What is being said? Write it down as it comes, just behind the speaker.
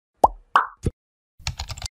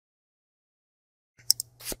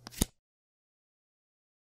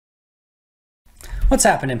What's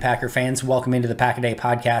happening, Packer fans? Welcome into the Pack-A-Day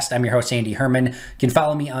podcast. I'm your host, Andy Herman. You can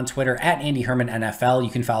follow me on Twitter at Andy Herman NFL. You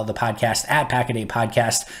can follow the podcast at Pack-A-Day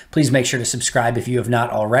Podcast. Please make sure to subscribe if you have not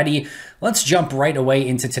already. Let's jump right away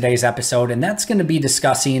into today's episode, and that's going to be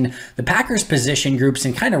discussing the Packers position groups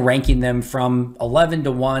and kind of ranking them from 11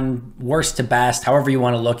 to 1, worst to best, however you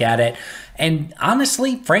want to look at it. And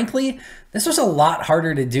honestly, frankly, this was a lot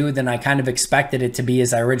harder to do than I kind of expected it to be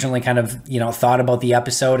as I originally kind of, thought about the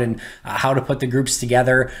episode and how to put the groups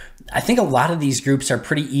together. I think a lot of these groups are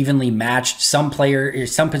pretty evenly matched. Some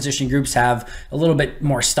position groups have a little bit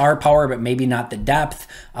more star power, but maybe not the depth.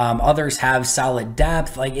 Others have solid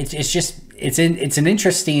depth. Like it's an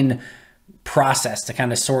interesting process to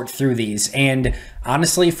kind of sort through these. And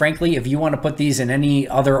honestly, frankly, if you want to put these in any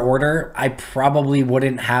other order, I probably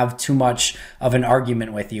wouldn't have too much of an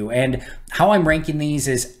argument with you. And how I'm ranking these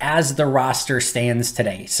is as the roster stands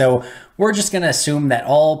today. So we're just going to assume that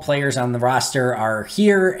all players on the roster are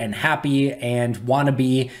here and happy and want to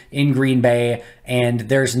be in Green Bay, and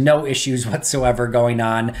there's no issues whatsoever going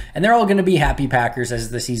on, and they're all going to be happy Packers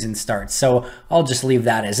as the season starts. So I'll just leave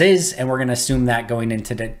that as is, and we're going to assume that going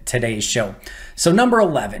into today's show. So number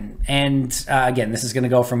 11, and again, this is going to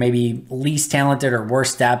go from maybe least talented or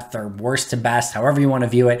worst depth or worst to best, however you want to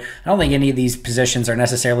view it. I don't think any of these positions are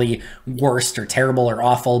necessarily worst or terrible or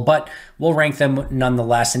awful, but we'll rank them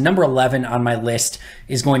nonetheless. And number 11 on my list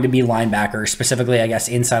is going to be linebacker, specifically, I guess,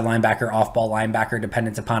 inside linebacker, off-ball linebacker,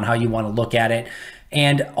 dependent upon how you want to look at it.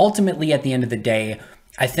 And ultimately, at the end of the day,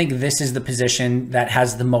 I think this is the position that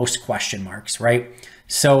has the most question marks, right?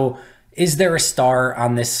 So is there a star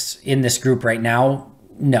in this group right now?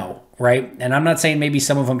 No, right? And I'm not saying maybe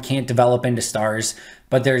some of them can't develop into stars,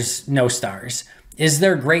 but there's no stars. Is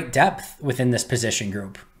there great depth within this position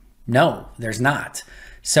group? No, there's not.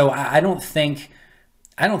 So I don't think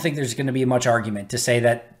there's going to be much argument to say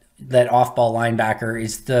that off-ball linebacker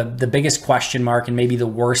is the biggest question mark and maybe the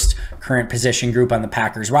worst current position group on the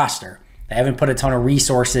Packers roster. They haven't put a ton of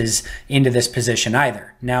resources into this position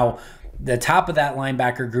either. Now, the top of that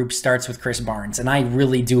linebacker group starts with Krys Barnes, and I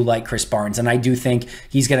really do like Krys Barnes, and I do think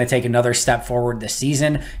he's going to take another step forward this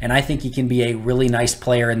season, and I think he can be a really nice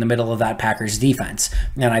player in the middle of that Packers defense.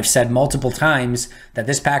 And I've said multiple times that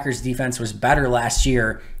this Packers defense was better last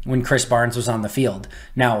year when Krys Barnes was on the field.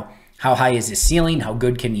 Now, how high is his ceiling? How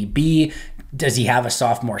good can he be? Does he have a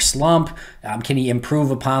sophomore slump? Can he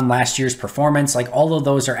improve upon last year's performance? Like, all of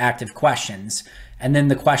those are active questions. And then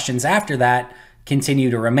the questions after that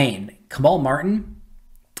continue to remain. Kamal Martin,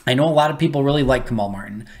 I know a lot of people really like Kamal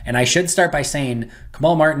Martin, and I should start by saying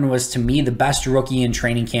Kamal Martin was, to me, the best rookie in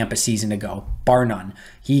training camp a season ago, bar none.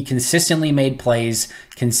 He consistently made plays,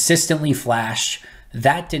 consistently flashed.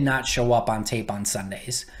 That did not show up on tape on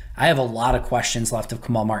Sundays. I have a lot of questions left of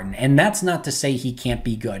Kamal Martin, and that's not to say he can't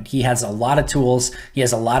be good. He has a lot of tools, he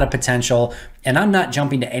has a lot of potential, and I'm not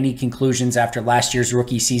jumping to any conclusions after last year's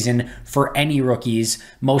rookie season for any rookies,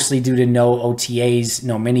 mostly due to no OTAs,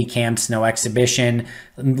 no mini camps, no exhibition,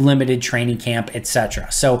 limited training camp,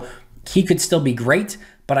 etc. So he could still be great,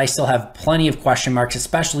 but I still have plenty of question marks,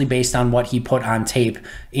 especially based on what he put on tape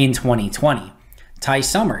in 2020. Ty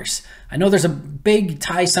Summers. I know there's a big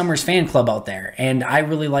Ty Summers fan club out there, and I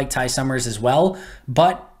really like Ty Summers as well.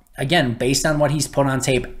 But again, based on what he's put on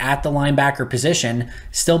tape at the linebacker position,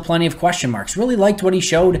 still plenty of question marks. Really liked what he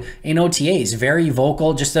showed in OTAs. Very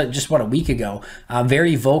vocal, just a week ago.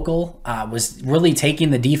 Very vocal. Was really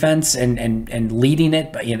taking the defense and leading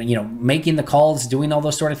it, but making the calls, doing all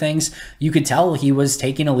those sort of things. You could tell he was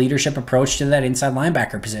taking a leadership approach to that inside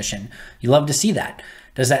linebacker position. You love to see that.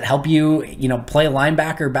 Does that help you, play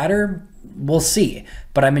linebacker better? We'll see.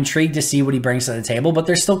 But I'm intrigued to see what he brings to the table, but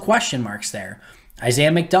there's still question marks there.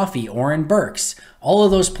 Isaiah McDuffie, Oren Burks, all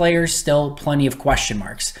of those players, still plenty of question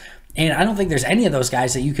marks. And I don't think there's any of those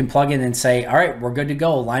guys that you can plug in and say, all right, we're good to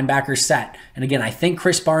go, linebacker set. And again, I think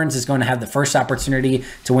Krys Barnes is going to have the first opportunity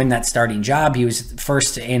to win that starting job. He was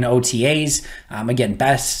first in OTAs, again,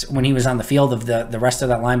 best when he was on the field of the rest of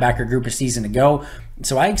that linebacker group a season ago.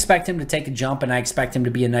 So I expect him to take a jump, and I expect him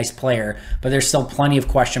to be a nice player, but there's still plenty of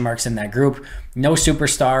question marks in that group. No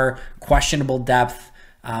superstar, questionable depth,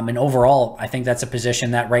 and overall, I think that's a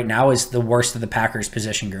position that right now is the worst of the Packers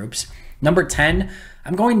position groups. Number 10,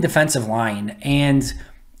 I'm going defensive line, and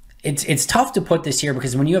it's tough to put this here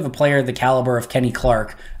because when you have a player the caliber of Kenny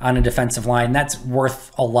Clark on a defensive line, that's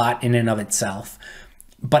worth a lot in and of itself.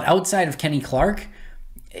 But outside of Kenny Clark,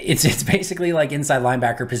 it's basically like inside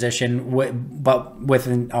linebacker position, but with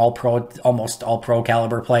an almost all-pro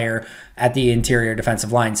caliber player at the interior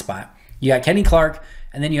defensive line spot. You got Kenny Clark,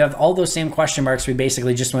 and then you have all those same question marks we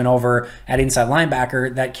basically just went over at inside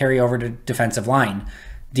linebacker that carry over to defensive line.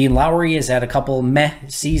 Dean Lowry is at a couple meh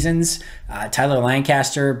seasons. Tyler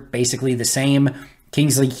Lancaster, basically the same.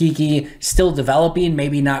 Kingsley Keke still developing,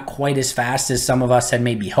 maybe not quite as fast as some of us had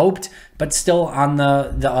maybe hoped, but still on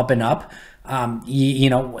the up and up.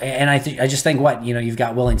 And I just think you've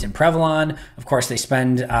got Willington Prevalon. Of course, they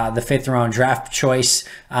spend the 5th round draft choice,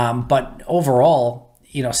 but overall,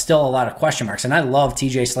 still a lot of question marks. And I love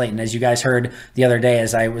TJ Slaton, as you guys heard the other day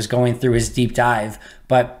as I was going through his deep dive,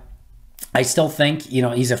 but I still think,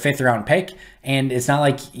 he's a 5th round pick, and it's not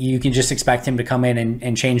like you can just expect him to come in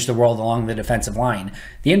and change the world along the defensive line.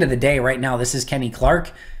 At the end of the day, right now, this is Kenny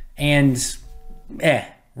Clark, and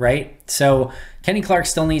right? So Kenny Clark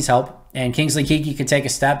still needs help. And Kingsley Keke could take a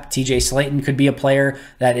step. TJ Slaton could be a player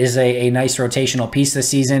that is a nice rotational piece this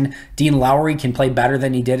season. Dean Lowry can play better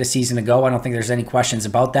than he did a season ago. I don't think there's any questions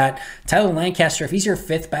about that. Tyler Lancaster, if he's your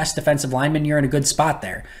 5th best defensive lineman, you're in a good spot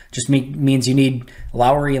there. Just means you need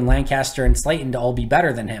Lowry and Lancaster and Slaton to all be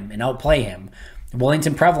better than him and outplay him.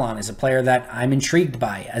 Willington Prevalon is a player that I'm intrigued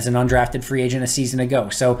by as an undrafted free agent a season ago.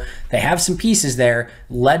 So they have some pieces there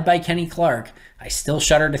led by Kenny Clark. I still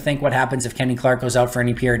shudder to think what happens if Kenny Clark goes out for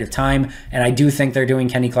any period of time. And I do think they're doing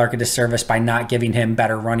Kenny Clark a disservice by not giving him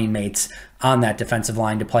better running mates on that defensive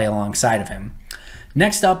line to play alongside of him.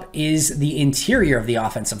 Next up is the interior of the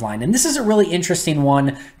offensive line. And this is a really interesting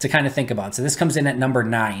one to kind of think about. So this comes in at number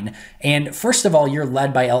 9. And first of all, you're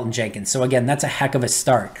led by Elgton Jenkins. So again, that's a heck of a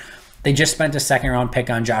start. They just spent a 2nd round pick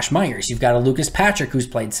on Josh Myers. You've got a Lucas Patrick who's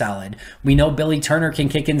played solid. We know Billy Turner can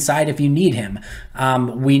kick inside if you need him.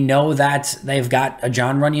 We know that they've got a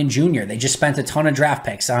John Runyon Jr. They just spent a ton of draft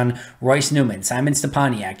picks on Royce Newman, Simon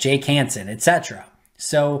Stepaniak, Jake Hansen, etc.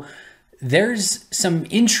 So there's some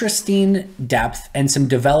interesting depth and some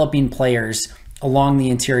developing players along the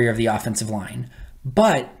interior of the offensive line.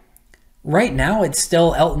 But right now it's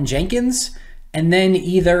still Elgton Jenkins and then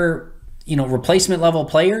either replacement level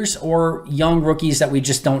players or young rookies that we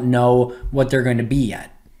just don't know what they're going to be yet.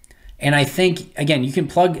 And I think, again, you can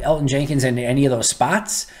plug Elgton Jenkins into any of those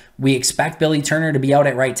spots. We expect Billy Turner to be out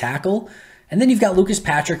at right tackle. And then you've got Lucas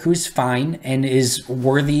Patrick, who's fine and is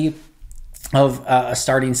worthy of a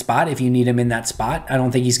starting spot if you need him in that spot. I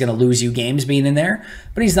don't think he's going to lose you games being in there,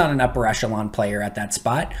 but he's not an upper echelon player at that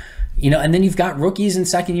spot. And then you've got rookies and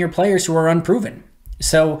second-year players who are unproven.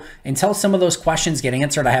 So until some of those questions get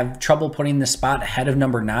answered, I have trouble putting the spot ahead of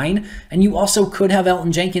number 9. And you also could have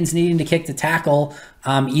Elgton Jenkins needing to kick the tackle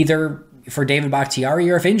either for David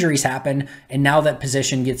Bakhtiari or if injuries happen. And now that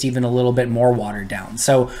position gets even a little bit more watered down.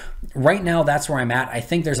 So right now, that's where I'm at. I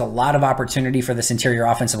think there's a lot of opportunity for this interior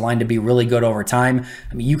offensive line to be really good over time.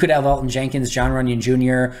 I mean, you could have Elgton Jenkins, John Runyon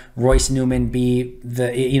Jr., Royce Newman be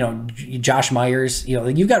Josh Myers.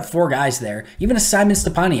 You've got 4 guys there. Even a Simon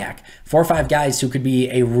Stepaniak, 4 or 5 guys who could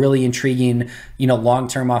be a really intriguing,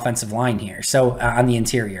 long-term offensive line here. So on the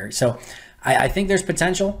interior. So I think there's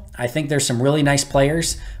potential. I think there's some really nice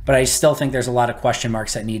players, but I still think there's a lot of question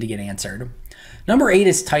marks that need to get answered. Number 8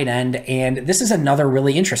 is tight end, and this is another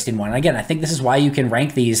really interesting one. Again, I think this is why you can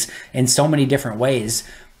rank these in so many different ways.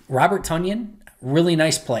 Robert Tonyan, really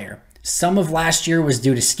nice player. Some of last year was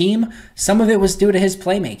due to scheme. Some of it was due to his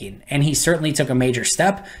playmaking, and he certainly took a major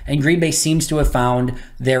step, and Green Bay seems to have found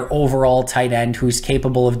their overall tight end who's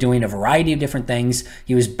capable of doing a variety of different things.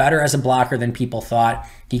 He was better as a blocker than people thought.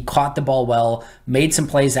 He caught the ball well, made some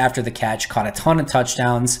plays after the catch, caught a ton of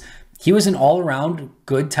touchdowns. He was an all-around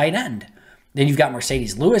good tight end. Then you've got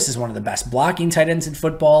Mercedes Lewis as one of the best blocking tight ends in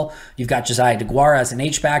football. You've got Josiah DeGuara as an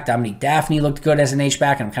H-back. Dominique Daphne looked good as an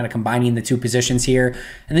H-back. I'm kind of combining the 2 positions here.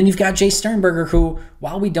 And then you've got Jay Sternberger, who,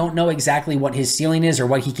 while we don't know exactly what his ceiling is or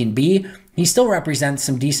what he can be, he still represents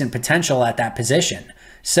some decent potential at that position.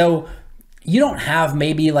 So you don't have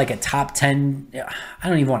maybe like a top 10. I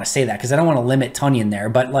don't even want to say that because I don't want to limit Tonyan there,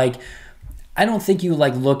 but I don't think you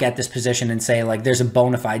look at this position and say there's a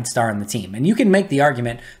bona fide star on the team. And you can make the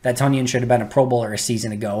argument that Tonyan should have been a Pro Bowler a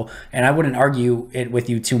season ago, and I wouldn't argue it with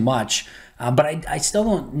you too much. But I still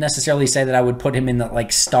don't necessarily say that I would put him in the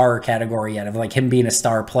star category yet of him being a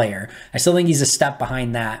star player. I still think he's a step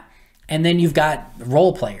behind that. And then you've got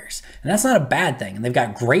role players, and that's not a bad thing. And they've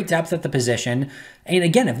got great depth at the position. And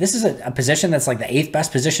again, if this is a position that's the 8th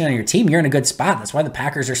best position on your team, you're in a good spot. That's why the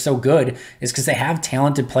Packers are so good, is because they have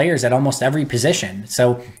talented players at almost every position.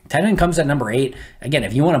 So tight end comes at number 8. Again,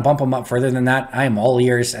 if you want to bump them up further than that, I am all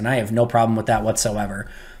ears, and I have no problem with that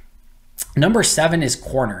whatsoever. Number 7 is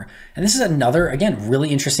corner. And this is another, again,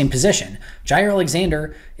 really interesting position. Jair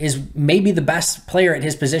Alexander is maybe the best player at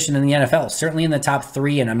his position in the NFL, certainly in the top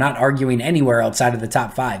 3, and I'm not arguing anywhere outside of the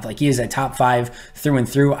top 5. He is a top 5 through and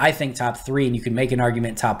through. I think top 3, and you can make an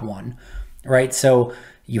argument top 1, right? So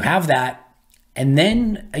you have that. And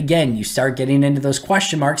then again, you start getting into those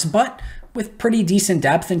question marks, but with pretty decent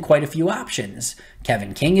depth and quite a few options.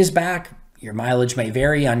 Kevin King is back. Your mileage may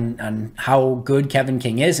vary on how good Kevin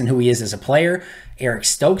King is and who he is as a player. Eric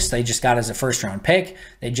Stokes, they just got as a first-round pick.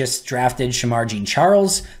 They just drafted Shamar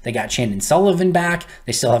Jean-Charles. They got Chandon Sullivan back.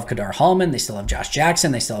 They still have Kadar Hallman. They still have Josh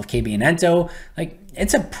Jackson. They still have KB Anento. Like,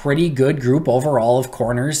 it's a pretty good group overall of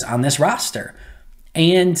corners on this roster.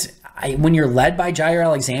 And when you're led by Jair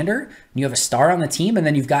Alexander, and you have a star on the team, and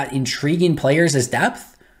then you've got intriguing players as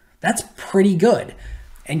depth, that's pretty good.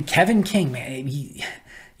 And Kevin King, man,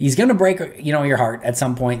 he's going to break, your heart at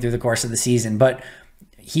some point through the course of the season, but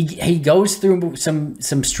he goes through some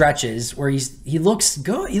stretches where he looks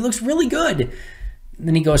good. He looks really good. And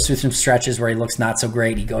then he goes through some stretches where he looks not so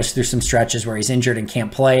great. He goes through some stretches where he's injured and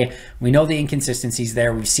can't play. We know the inconsistencies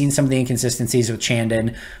there. We've seen some of the inconsistencies with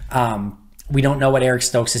Chandon. We don't know what Eric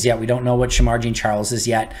Stokes is yet. We don't know what Shamar Jean-Charles is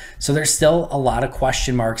yet. So there's still a lot of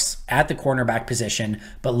question marks at the cornerback position,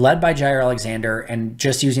 but led by Jair Alexander and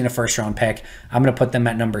just using a first-round pick, I'm going to put them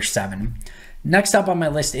at number 7. Next up on my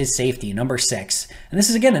list is safety, number 6. And this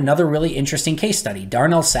is, again, another really interesting case study.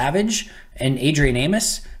 Darnell Savage and Adrian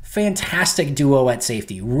Amos, fantastic duo at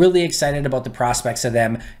safety. Really excited about the prospects of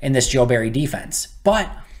them in this Joe Barry defense.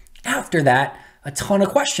 But after that, a ton of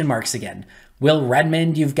question marks again. Will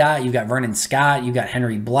Redmond, you've got Vernon Scott, you've got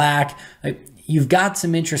Henry Black. You've got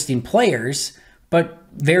some interesting players, but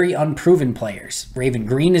very unproven players. Raven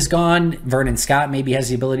Green is gone. Vernon Scott maybe has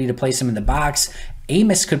the ability to place him in the box.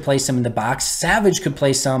 Amos could place him in the box. Savage could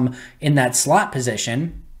play some in that slot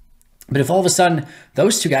position. But if all of a sudden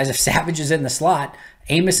those two guys, if Savage is in the slot,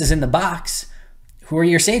 Amos is in the box, who are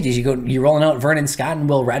your safeties? You're rolling out Vernon Scott and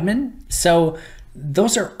Will Redmond. So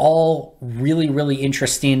those are all really, really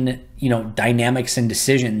interesting, dynamics and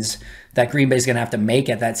decisions that Green Bay is going to have to make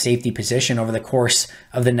at that safety position over the course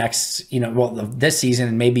of the next, this season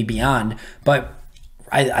and maybe beyond. But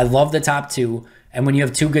I love the top two. And when you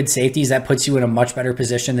have two good safeties, that puts you in a much better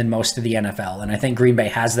position than most of the NFL. And I think Green Bay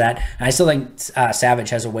has that. And I still think Savage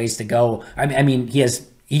has a ways to go. I mean,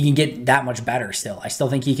 he can get that much better still. I still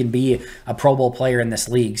think he can be a Pro Bowl player in this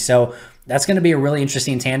league. So that's going to be a really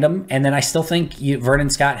interesting tandem. And then I still think Vernon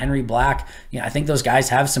Scott, Henry Black, I think those guys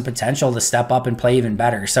have some potential to step up and play even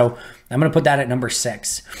better. So I'm going to put that at number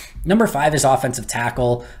 6. Number 5 is offensive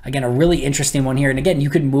tackle. Again, a really interesting one here. And again, you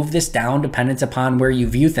could move this down dependent upon where you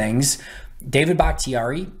view things. David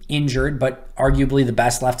Bakhtiari, injured, but arguably the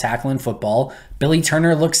best left tackle in football. Billy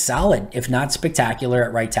Turner looks solid, if not spectacular,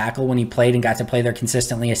 at right tackle when he played and got to play there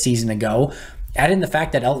consistently a season ago. Add in the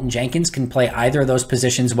fact that Elton Jenkins can play either of those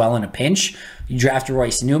positions well in a pinch. You draft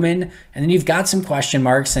Royce Newman, and then you've got some question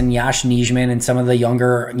marks and Yash Nijman and some of the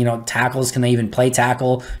younger, tackles. Can they even play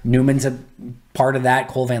tackle? Newman's a part of that.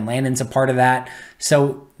 Cole Van Lanen's a part of that.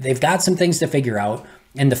 So they've got some things to figure out.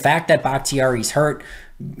 And the fact that Bakhtiari's hurt,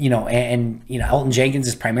 Elton Jenkins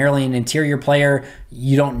is primarily an interior player.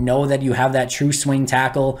 You don't know that you have that true swing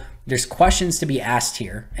tackle. There's questions to be asked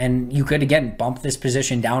here. And you could, again, bump this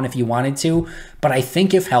position down if you wanted to. But I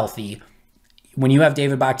think if healthy, when you have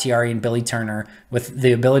David Bakhtiari and Billy Turner with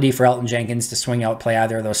the ability for Elton Jenkins to swing out, play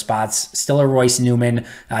either of those spots, still a Royce Newman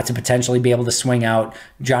to potentially be able to swing out,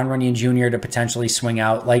 John Runyon Jr. to potentially swing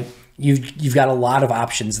out, like you've got a lot of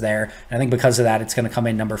options there. And I think because of that, it's going to come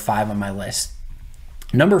in number 5 on my list.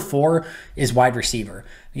 Number 4 is wide receiver.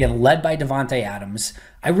 Again, led by Davante Adams.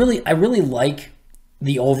 I really like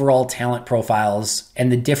the overall talent profiles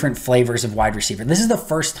and the different flavors of wide receiver. This is the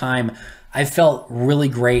first time I felt really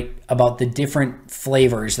great about the different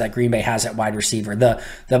flavors that Green Bay has at wide receiver.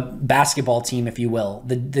 The basketball team, if you will,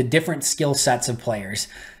 the different skill sets of players.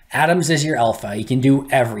 Adams is your alpha. He can do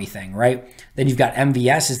everything, right? Then you've got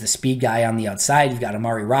MVS as the speed guy on the outside. You've got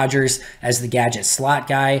Amari Rodgers as the gadget slot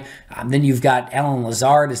guy. Then you've got Allen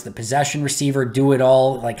Lazard as the possession receiver, do it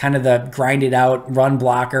all, like kind of the grind it out, run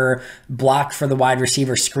blocker, block for the wide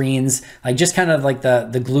receiver screens, like just kind of like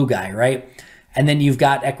the glue guy, right? And then you've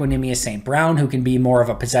got Equanimeous St. Brown, who can be more of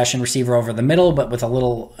a possession receiver over the middle, but with a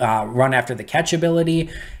little run after the catch ability.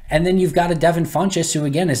 And then you've got a Devin Funchess, who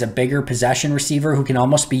again is a bigger possession receiver who can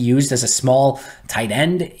almost be used as a small tight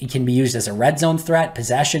end. He can be used as a red zone threat,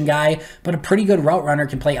 possession guy, but a pretty good route runner,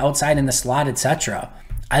 can play outside in the slot, etc.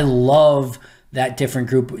 I love that differing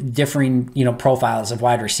profiles of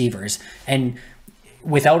wide receivers. And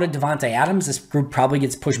without a Davante Adams, this group probably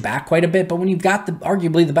gets pushed back quite a bit. But when you've got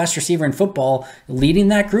arguably the best receiver in football leading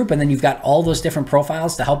that group, and then you've got all those different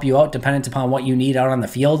profiles to help you out dependent upon what you need out on the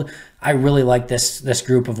field, I really like this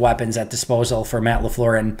group of weapons at disposal for Matt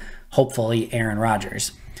LaFleur and hopefully Aaron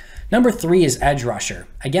Rodgers. Number 3 is edge rusher.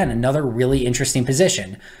 Again, another really interesting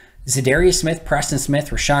position. Za'Darius Smith, Preston Smith,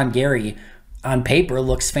 Rashawn Gary. on paper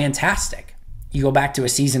looks fantastic. You go back to a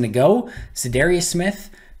season ago, Za'Darius Smith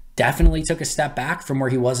definitely took a step back from where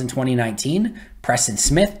he was in 2019. Preston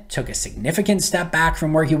Smith took a significant step back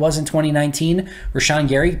from where he was in 2019. Rashawn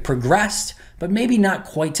Gary progressed, but maybe not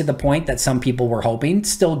quite to the point that some people were hoping.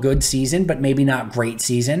 Still good season, but maybe not great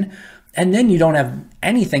season. And then you don't have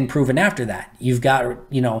anything proven after that. You've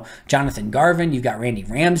got, Jonathan Garvin, you've got Randy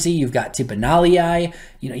Ramsey, you've got Tipanaliai,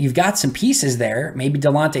 you've got some pieces there. Maybe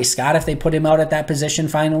Delonte Scott if they put him out at that position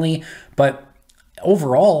finally. But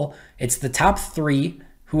overall, it's the top three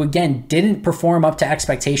who, again, didn't perform up to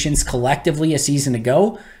expectations collectively a season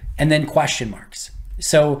ago, and then question marks.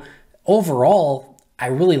 So overall, I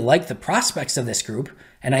really like the prospects of this group,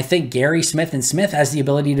 and I think Gary, Smith, and Smith has the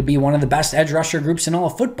ability to be one of the best edge rusher groups in all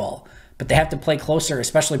of football. But they have to play closer,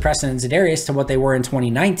 especially Preston and Za'Darius, to what they were in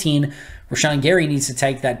 2019. Rashawn Gary needs to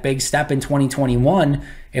take that big step in 2021.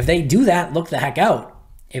 If they do that, look the heck out.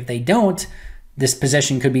 If they don't, this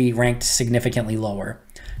position could be ranked significantly lower.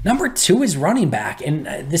 Number 2 is running back, and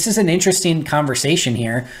this is an interesting conversation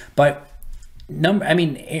here, but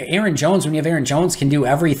Aaron Jones, when you have Aaron Jones, can do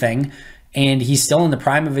everything, and he's still in the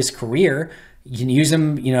prime of his career. You can use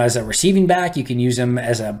him, as a receiving back. You can use him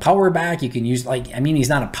as a power back. You can use, he's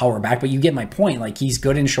not a power back, but you get my point. He's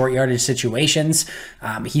good in short yardage situations.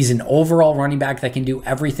 He's an overall running back that can do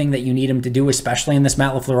everything that you need him to do, especially in this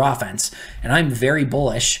Matt LaFleur offense. And I'm very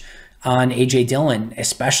bullish on A.J. Dillon,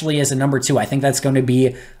 especially as a number 2. I think that's going to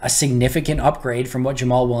be a significant upgrade from what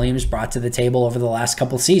Jamal Williams brought to the table over the last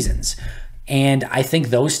couple seasons. And I think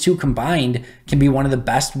those two combined can be one of the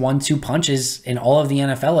best 1-2 punches in all of the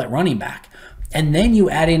NFL at running back. And then you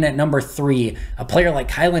add in at number 3, a player like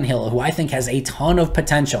Kylan Hill, who I think has a ton of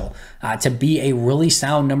potential to be a really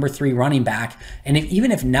sound number 3 running back. And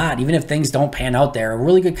even if things don't pan out there, a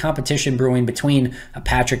really good competition brewing between a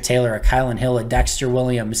Patrick Taylor, a Kylan Hill, a Dexter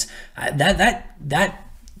Williams. That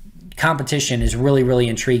competition is really, really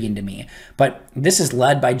intriguing to me. But this is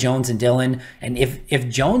led by Jones and Dillon. And if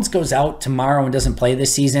Jones goes out tomorrow and doesn't play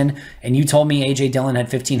this season, and you told me A.J. Dillon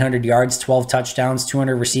had 1,500 yards, 12 touchdowns,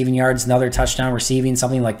 200 receiving yards, another touchdown receiving,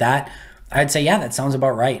 something like that, I'd say, yeah, that sounds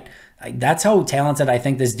about right. That's how talented I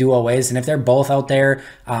think this duo is. And if they're both out there,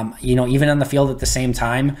 even on the field at the same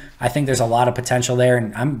time, I think there's a lot of potential there.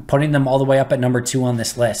 And I'm putting them all the way up at number 2 on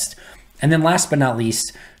this list. And then last but not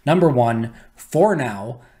least, number 1 for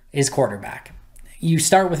now is quarterback. You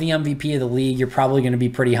start with the MVP of the league, you're probably going to be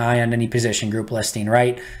pretty high on any position group listing,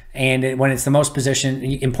 right? And when it's the most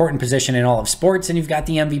important position in all of sports, and you've got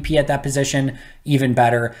the MVP at that position, even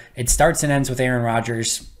better. It starts and ends with Aaron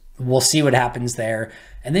Rodgers. We'll see what happens there.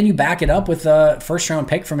 And then you back it up with a first-round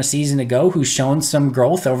pick from a season ago who's shown some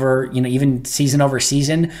growth over, even season over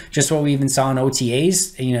season, just what we even saw in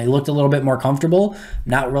OTAs. He looked a little bit more comfortable,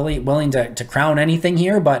 not really willing to crown anything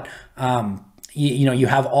here, but you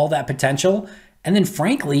have all that potential. And then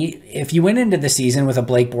frankly, if you went into the season with a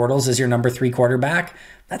Blake Bortles as your number 3 quarterback,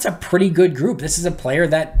 that's a pretty good group. This is a player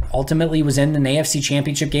that ultimately was in an AFC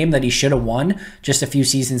championship game that he should have won just a few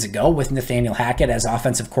seasons ago with Nathaniel Hackett as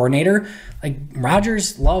offensive coordinator.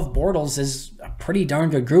 Rodgers, Love, Bortles is a pretty darn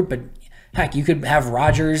good group, but heck, you could have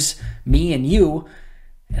Rodgers, me, and you,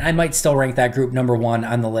 and I might still rank that group number 1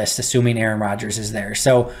 on the list, assuming Aaron Rodgers is there.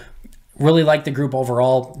 So really like the group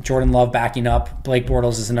overall. Jordan Love backing up. Blake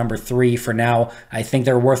Bortles is a number 3 for now. I think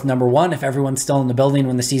they're worth number 1 if everyone's still in the building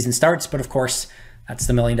when the season starts. But of course, that's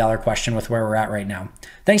the $1 million question with where we're at right now.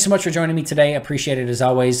 Thanks so much for joining me today. Appreciate it as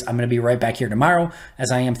always. I'm going to be right back here tomorrow,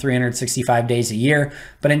 as I am 365 days a year.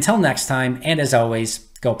 But until next time, and as always,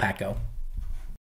 go Pack Go.